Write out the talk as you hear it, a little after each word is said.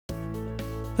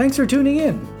Thanks for tuning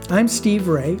in. I'm Steve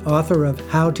Raye, author of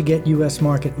How to Get U.S.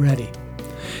 Market Ready.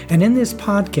 And in this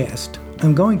podcast,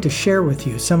 I'm going to share with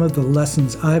you some of the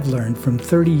lessons I've learned from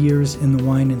 30 years in the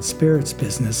wine and spirits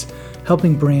business,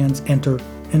 helping brands enter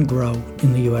and grow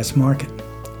in the U.S. market.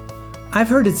 I've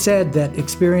heard it said that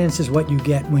experience is what you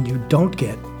get when you don't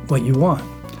get what you want.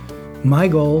 My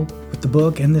goal with the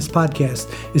book and this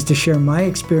podcast is to share my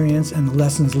experience and the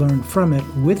lessons learned from it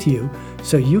with you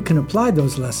so you can apply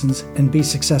those lessons and be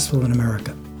successful in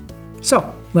America.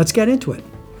 So, let's get into it.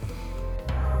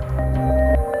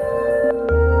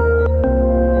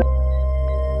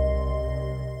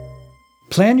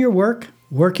 Plan your work,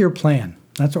 work your plan.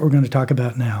 That's what we're going to talk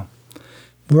about now.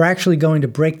 We're actually going to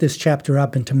break this chapter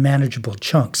up into manageable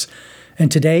chunks.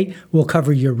 And today, we'll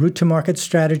cover your route to market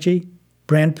strategy,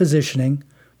 brand positioning,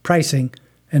 pricing,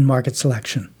 and market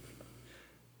selection.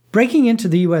 Breaking into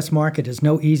the U.S. market is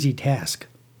no easy task,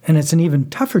 and it's an even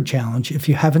tougher challenge if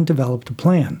you haven't developed a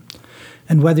plan.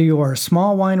 And whether you are a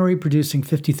small winery producing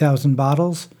 50,000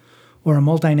 bottles or a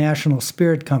multinational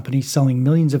spirit company selling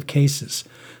millions of cases,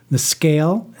 the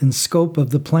scale and scope of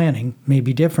the planning may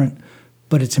be different,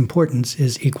 but its importance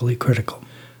is equally critical.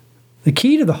 The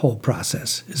key to the whole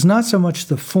process is not so much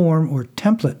the form or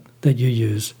template that you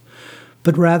use,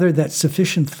 but rather that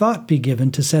sufficient thought be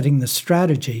given to setting the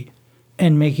strategy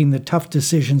and making the tough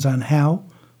decisions on how,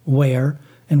 where,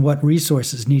 and what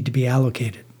resources need to be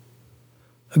allocated.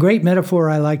 A great metaphor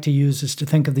I like to use is to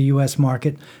think of the U.S.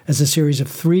 market as a series of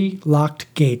 3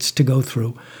 locked gates to go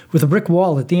through, with a brick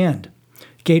wall at the end.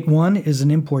 Gate 1 is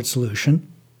an import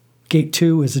solution. Gate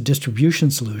 2 is a distribution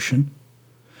solution.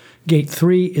 Gate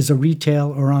 3 is a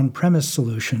retail or on-premise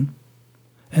solution.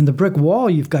 And the brick wall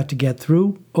you've got to get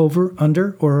through, over,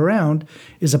 under, or around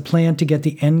is a plan to get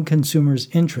the end consumer's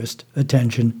interest,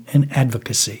 attention, and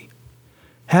advocacy.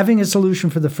 Having a solution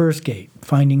for the first gate,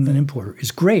 finding an importer,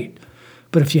 is great.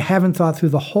 But if you haven't thought through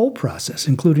the whole process,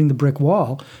 including the brick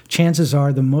wall, chances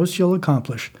are the most you'll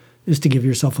accomplish is to give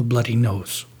yourself a bloody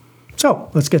nose.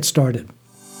 So, let's get started.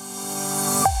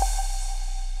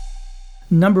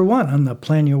 Number 1 on the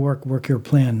plan your work, work your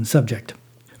plan subject.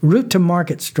 Route to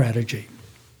market strategy.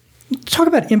 Talk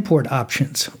about import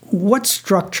options. What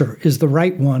structure is the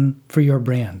right one for your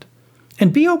brand?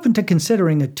 And be open to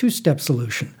considering a 2-step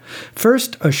solution.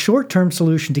 First, a short-term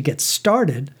solution to get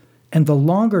started, and the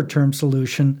longer-term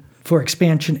solution for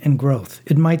expansion and growth.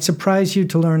 It might surprise you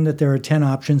to learn that there are 10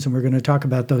 options, and we're going to talk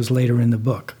about those later in the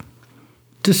book.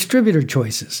 Distributor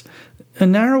choices. A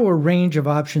narrower range of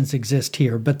options exist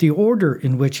here, but the order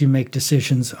in which you make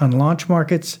decisions on launch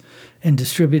markets and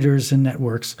distributors and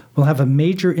networks will have a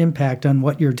major impact on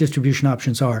what your distribution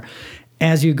options are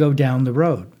as you go down the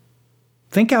road.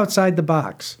 Think outside the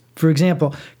box. For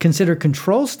example, consider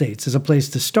control states as a place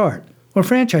to start, or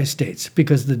franchise states,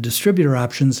 because the distributor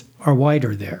options are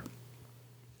wider there.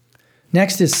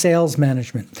 Next is sales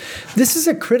management. This is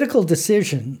a critical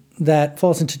decision that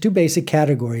falls into 2 basic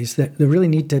categories that really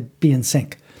need to be in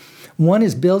sync. One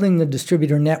is building the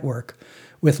distributor network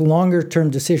with longer-term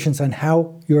decisions on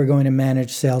how you are going to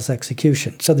manage sales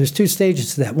execution. So there's 2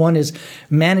 stages to that. One is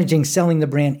managing selling the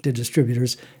brand to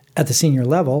distributors at the senior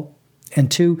level, and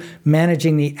 2,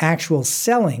 managing the actual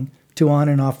selling to on-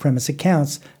 and off-premise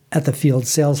accounts at the field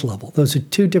sales level. Those are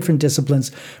 2 different disciplines,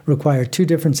 require 2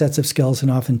 different sets of skills and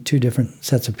often 2 different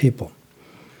sets of people.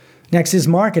 Next is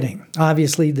marketing.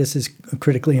 Obviously, this is a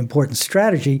critically important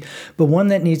strategy, but one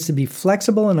that needs to be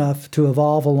flexible enough to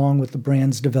evolve along with the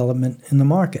brand's development in the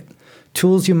market.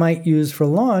 Tools you might use for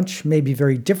launch may be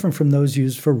very different from those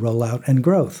used for rollout and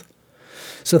growth.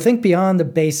 So think beyond the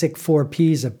basic 4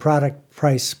 Ps of product,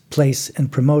 price, place,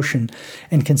 and promotion,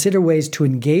 and consider ways to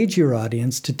engage your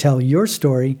audience to tell your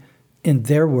story in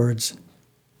their words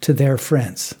to their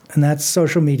friends. And that's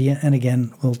social media, and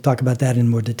again, we'll talk about that in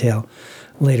more detail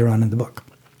later on in the book.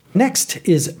 Next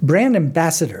is brand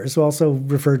ambassadors, also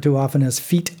referred to often as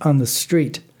feet on the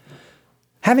street.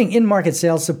 Having in-market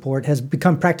sales support has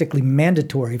become practically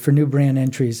mandatory for new brand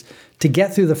entries to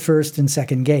get through the first and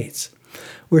second gates.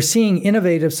 We're seeing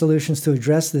innovative solutions to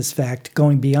address this fact,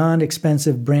 going beyond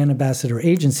expensive brand ambassador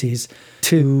agencies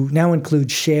to now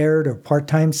include shared or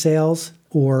part-time sales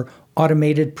or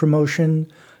automated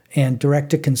promotion and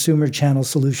direct-to-consumer channel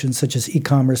solutions such as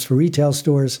e-commerce for retail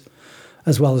stores,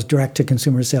 as well as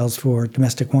direct-to-consumer sales for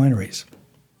domestic wineries.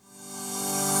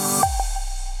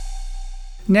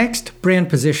 Next, brand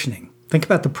positioning. Think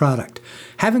about the product.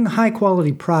 Having a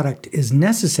high-quality product is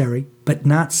necessary, but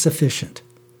not sufficient.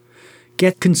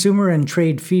 Get consumer and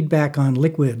trade feedback on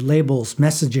liquid, labels,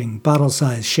 messaging, bottle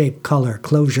size, shape, color,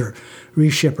 closure,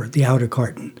 reshipper, the outer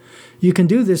carton. You can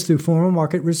do this through formal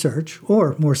market research,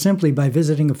 or more simply by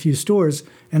visiting a few stores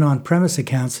and on-premise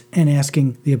accounts and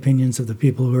asking the opinions of the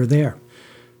people who are there.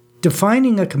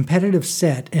 Defining a competitive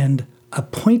set and a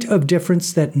point of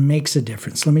difference that makes a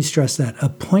difference. Let me stress that. A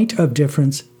point of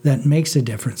difference that makes a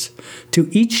difference to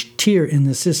each tier in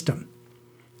the system.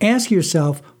 Ask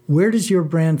yourself, where does your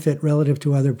brand fit relative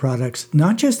to other products,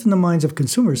 not just in the minds of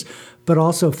consumers, but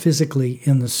also physically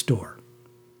in the store?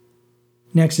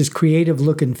 Next is creative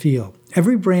look and feel.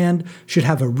 Every brand should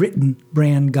have a written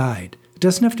brand guide. It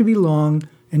doesn't have to be long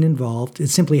and involved. It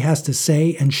simply has to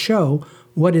say and show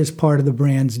what is part of the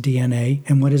brand's DNA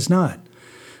and what is not.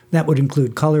 That would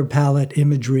include color palette,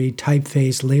 imagery,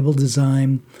 typeface, label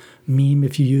design, meme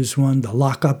if you use one, the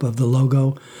lockup of the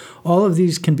logo. All of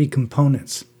these can be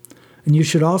components. And you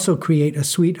should also create a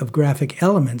suite of graphic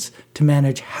elements to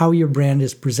manage how your brand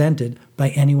is presented by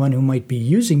anyone who might be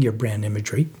using your brand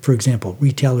imagery. For example,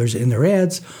 retailers in their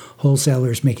ads,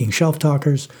 wholesalers making shelf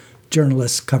talkers,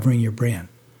 journalists covering your brand.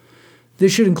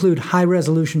 This should include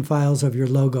high-resolution files of your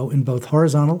logo in both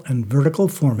horizontal and vertical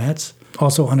formats,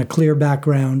 also on a clear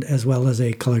background as well as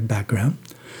a colored background,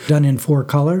 done in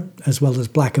 4-color as well as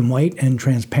black and white and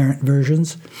transparent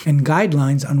versions, and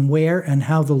guidelines on where and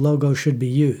how the logo should be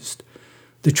used.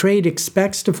 The trade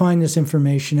expects to find this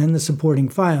information and the supporting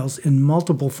files in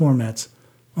multiple formats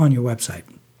on your website.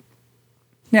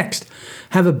 Next,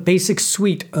 have a basic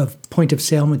suite of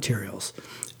point-of-sale materials.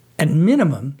 At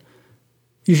minimum,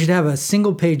 you should have a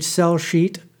single-page sell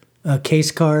sheet, a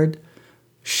case card,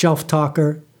 shelf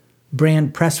talker,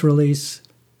 brand press release,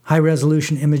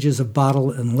 high-resolution images of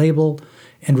bottle and label,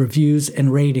 and reviews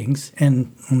and ratings,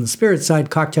 and on the spirit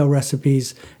side, cocktail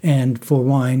recipes, and for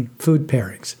wine, food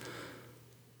pairings.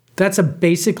 That's a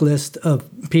basic list of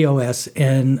POS,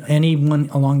 and anyone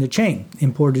along the chain,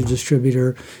 importer,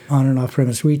 distributor, on- and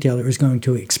off-premise retailer, is going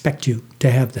to expect you to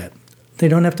have that. They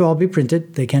don't have to all be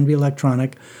printed. They can be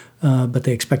electronic, but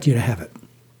they expect you to have it.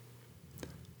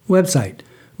 Website.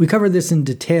 We cover this in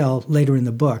detail later in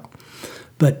the book,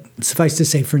 but suffice to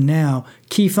say for now,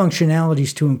 key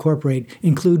functionalities to incorporate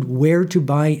include where to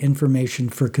buy information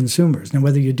for consumers. Now,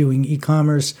 whether you're doing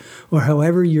e-commerce or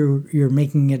however you're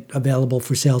making it available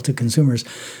for sale to consumers,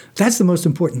 that's the most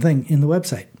important thing in the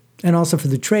website. And also for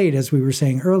the trade, as we were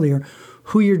saying earlier,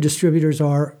 who your distributors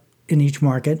are in each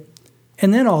market,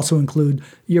 and then also include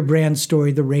your brand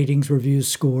story, the ratings, reviews,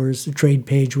 scores, the trade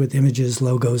page with images,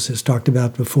 logos, as talked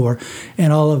about before,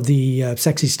 and all of the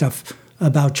sexy stuff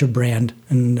about your brand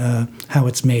and how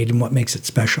it's made and what makes it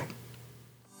special.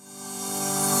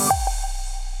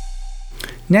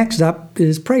 Next up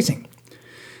is pricing.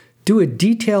 Do a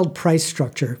detailed price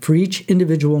structure for each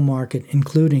individual market,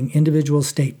 including individual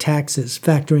state taxes,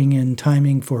 factoring in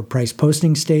timing for price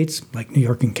posting states like New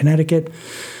York and Connecticut,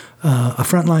 a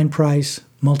frontline price,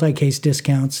 multi-case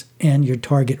discounts, and your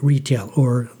target retail,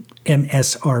 or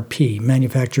MSRP,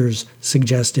 Manufacturer's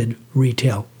Suggested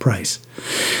Retail Price.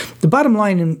 The bottom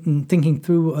line in thinking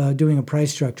through doing a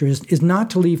price structure is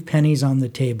not to leave pennies on the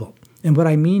table. And what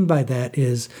I mean by that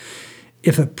is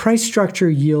if a price structure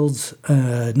yields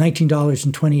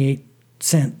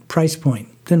 $19.28 price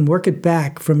point, then work it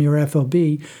back from your FOB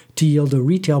to yield a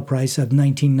retail price of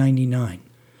 $19.99.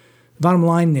 The bottom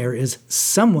line there is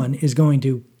someone is going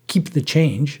to keep the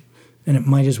change, and it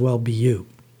might as well be you.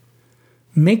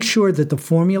 Make sure that the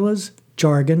formulas,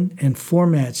 jargon, and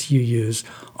formats you use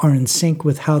are in sync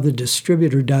with how the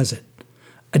distributor does it.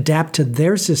 Adapt to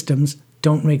their systems,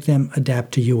 don't make them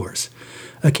adapt to yours.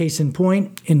 A case in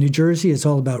point, in New Jersey, it's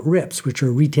all about RIPs, which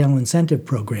are retail incentive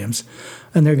programs,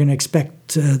 and they're going to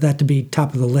expect that to be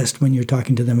top of the list when you're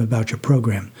talking to them about your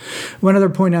program. One other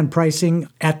point on pricing,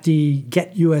 at the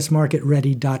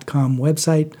getusmarketready.com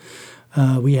website,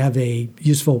 we have a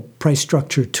useful price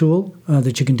structure tool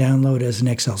that you can download as an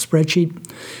Excel spreadsheet.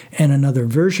 And another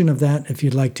version of that, if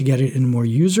you'd like to get it in a more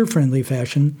user-friendly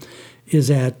fashion, is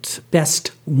at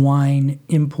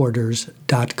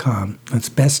bestwineimporters.com. That's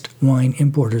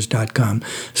bestwineimporters.com.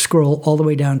 Scroll all the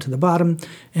way down to the bottom,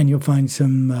 and you'll find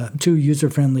some two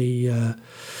user-friendly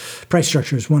price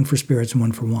structures, one for spirits and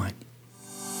one for wine.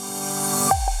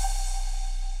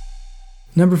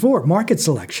 Number 4, market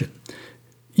selection.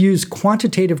 Use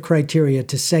quantitative criteria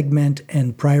to segment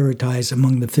and prioritize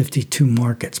among the 52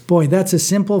 markets. Boy, that's a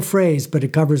simple phrase, but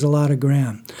it covers a lot of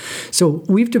ground. So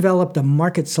we've developed a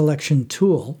market selection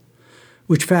tool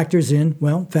which factors in,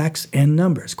 well, facts and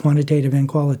numbers, quantitative and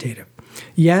qualitative.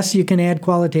 Yes, you can add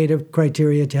qualitative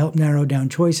criteria to help narrow down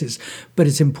choices, but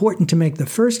it's important to make the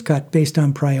first cut based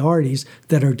on priorities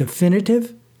that are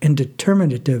definitive and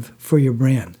determinative for your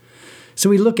brand. So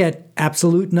we look at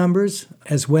absolute numbers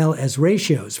as well as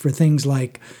ratios for things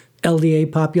like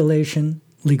LDA population,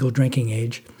 legal drinking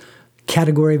age,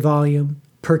 category volume,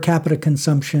 per capita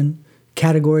consumption,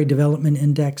 category development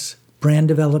index, brand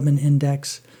development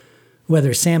index,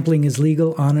 whether sampling is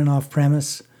legal on and off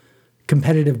premise,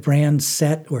 competitive brand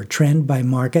set or trend by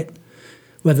market,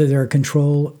 whether they're a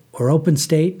control or open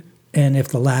state, and if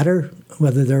the latter,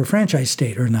 whether they're a franchise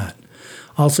state or not.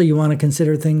 Also, you want to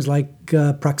consider things like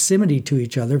proximity to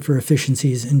each other for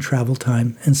efficiencies in travel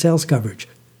time and sales coverage.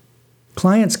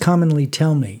 Clients commonly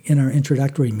tell me in our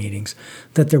introductory meetings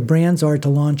that their brands are to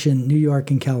launch in New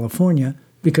York and California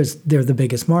because they're the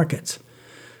biggest markets.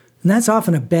 And that's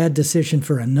often a bad decision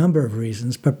for a number of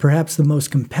reasons, but perhaps the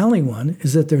most compelling one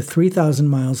is that they're 3,000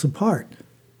 miles apart.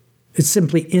 It's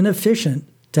simply inefficient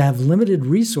to have limited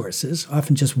resources,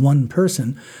 often just one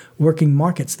person, working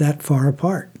markets that far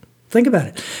apart. Think about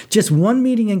it. Just one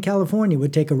meeting in California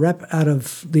would take a rep out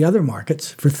of the other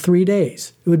markets for 3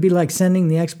 days. It would be like sending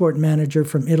the export manager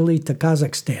from Italy to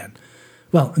Kazakhstan.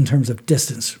 Well, in terms of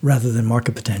distance rather than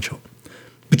market potential.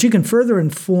 But you can further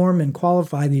inform and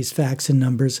qualify these facts and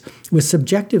numbers with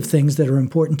subjective things that are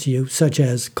important to you, such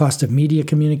as cost of media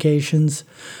communications,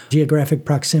 geographic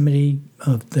proximity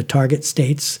of the target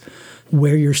states,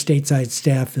 where your stateside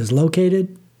staff is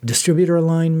located, distributor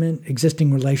alignment,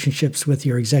 existing relationships with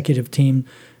your executive team,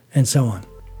 and so on.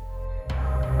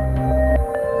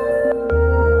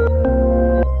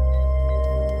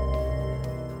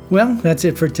 Well, that's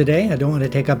it for today. I don't want to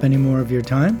take up any more of your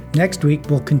time. Next week,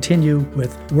 we'll continue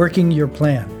with Working Your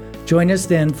Plan. Join us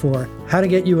then for How to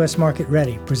Get U.S. Market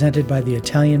Ready, presented by the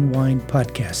Italian Wine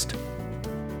Podcast.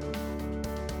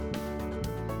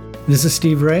 This is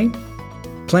Steve Raye.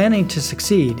 Planning to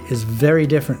succeed is very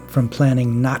different from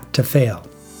planning not to fail.